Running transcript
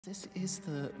This is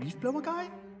the leaf blower guy?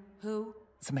 Who?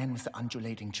 The man with the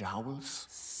undulating jowls.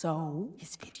 So?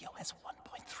 His video has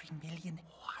 1.3 million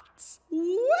watts.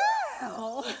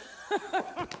 Well,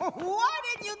 why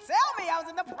didn't you tell me I was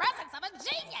in the presence of a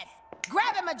genius?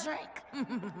 Grab him a drink.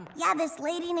 Yeah, this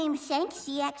lady named Shank,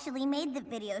 she actually made the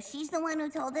video. She's the one who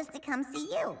told us to come see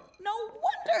you. No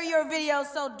wonder your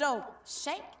video's so dope.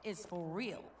 Shank is for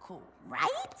real cool.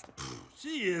 Right?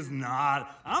 She is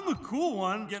not. I'm the cool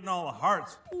one getting all the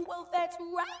hearts. Well, that's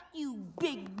right, you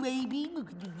big baby.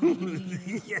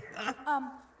 Yeah.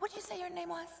 What'd you say your name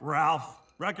was? Ralph.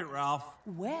 Wreck-It Ralph.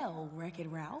 Well, Wreck-It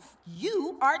Ralph,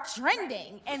 you are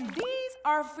trending, and these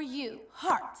are for you.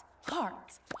 Heart,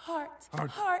 heart, heart,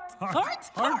 heart, heart, heart,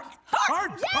 heart,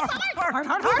 heart, yes, heart, heart,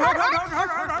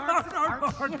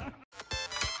 heart, heart.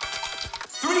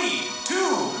 3, 2,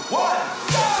 1,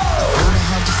 go!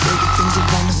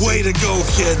 Way to go,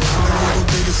 kid.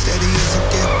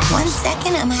 1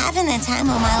 second, I'm having the time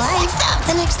of my life.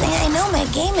 The next thing I know, my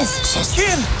game is just...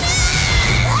 Kid!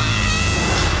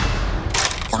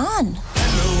 gone.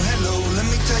 Hello, let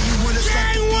me tell you what it's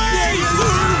like to be.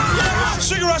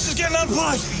 Sugar Rush is getting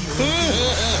unplugged.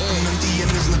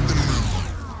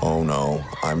 Oh no,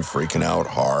 I'm freaking out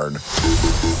hard.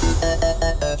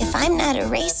 If I'm not a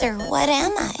racer, what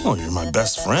am I? Oh, you're my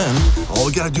best friend. All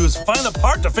we gotta do is find a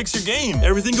part to fix your game.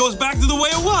 Everything goes back to the way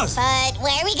it was. But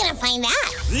where are we gonna find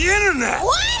that? The internet!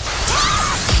 What?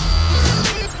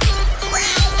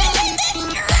 Ralph, isn't this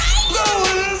great? No,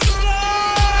 it is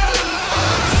not!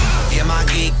 Get my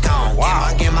geek on.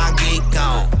 Wow. Get my geek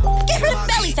on. Get rid of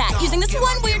belly fat using this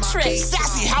one weird trick.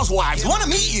 Sassy housewives want to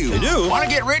meet you. They do. Want to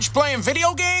get rich playing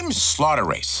video games? Slaughter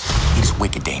Race. He's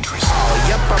wicked dangerous. Oh,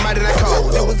 yep, I'm out of that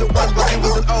code. It was a 1, but it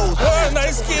was an O. Oh,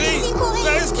 nice kitty.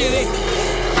 Nice kitty.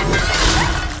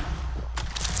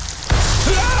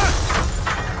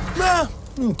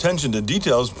 Attention to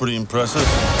detail is pretty impressive.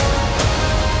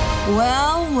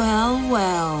 Well, well,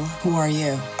 well. Who are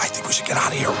you? I think we should get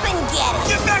out of here. Get it.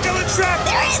 Get back on the track!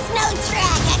 There is no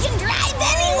track. I can drive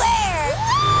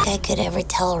anywhere. I could ever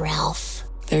tell Ralph.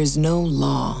 There's no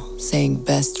law saying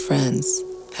best friends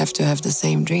have to have the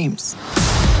same dreams.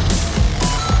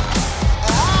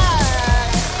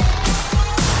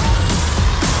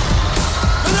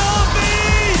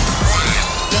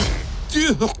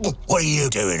 What are you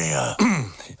doing here?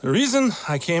 The reason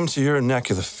I came to your neck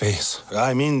of the face.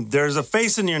 I mean, there's a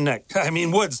face in your neck. I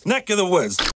mean, woods. Neck of the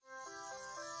woods.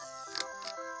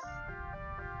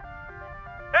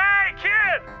 Hey,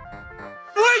 kid!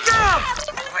 Wake up!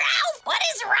 Ralph, what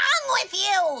is wrong with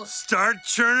you? Start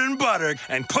churning butter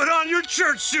and put on your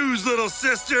church shoes, little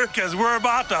sister, because we're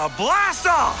about to blast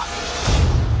off!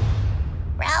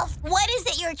 Ralph, what is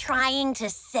it you're trying to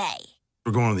say?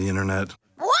 We're going to the internet.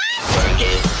 What? Work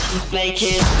it, make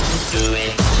it, do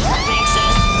it. Make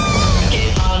sense.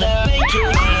 Get all the make it, do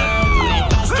it.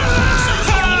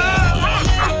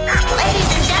 Ladies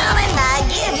and gentlemen, I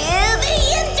give you the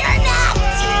internet.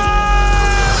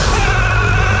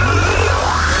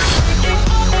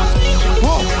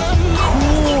 Whoa,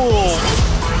 cool.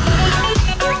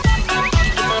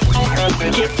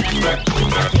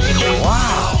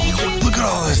 Wow, look at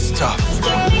all this stuff.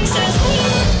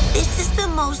 This is the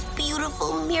most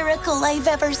beautiful miracle I've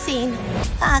ever seen.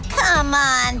 Ah, come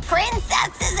on.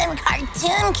 Princesses and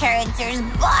cartoon characters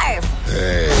barf.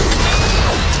 Hey.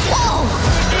 Whoa!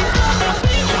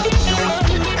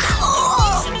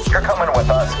 Cool! You're coming with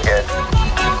us, kid.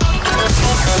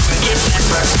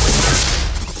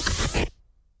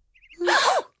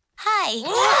 Hi.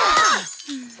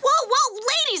 Whoa,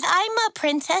 ladies, I'm a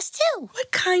princess too.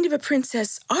 What kind of a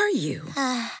princess are you?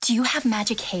 Do you have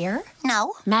magic hair?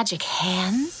 No. Magic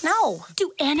hands? No.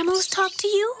 Do animals talk to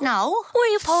you? No. Were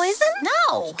you poisoned?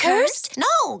 No. Cursed?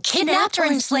 No. Kidnapped or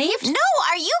enslaved? No.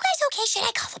 Are you guys okay? Should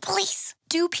I call the police?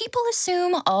 Do people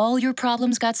assume all your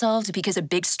problems got solved because a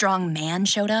big, strong man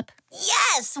showed up?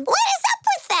 Yes. What is up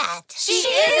with that? She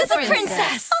is a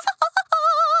princess.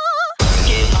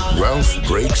 Ralph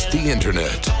breaks the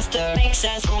internet.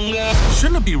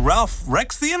 Shouldn't it be Ralph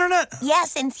Wrecks the Internet? Yeah,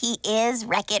 since he is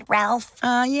Wreck-It Ralph.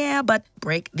 Yeah, but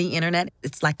break the internet,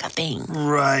 it's like a thing.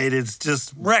 Right, it's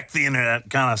just Wreck the Internet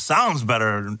kind of sounds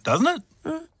better, doesn't it?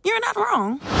 You're not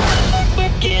wrong.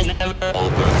 Work is never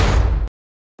over.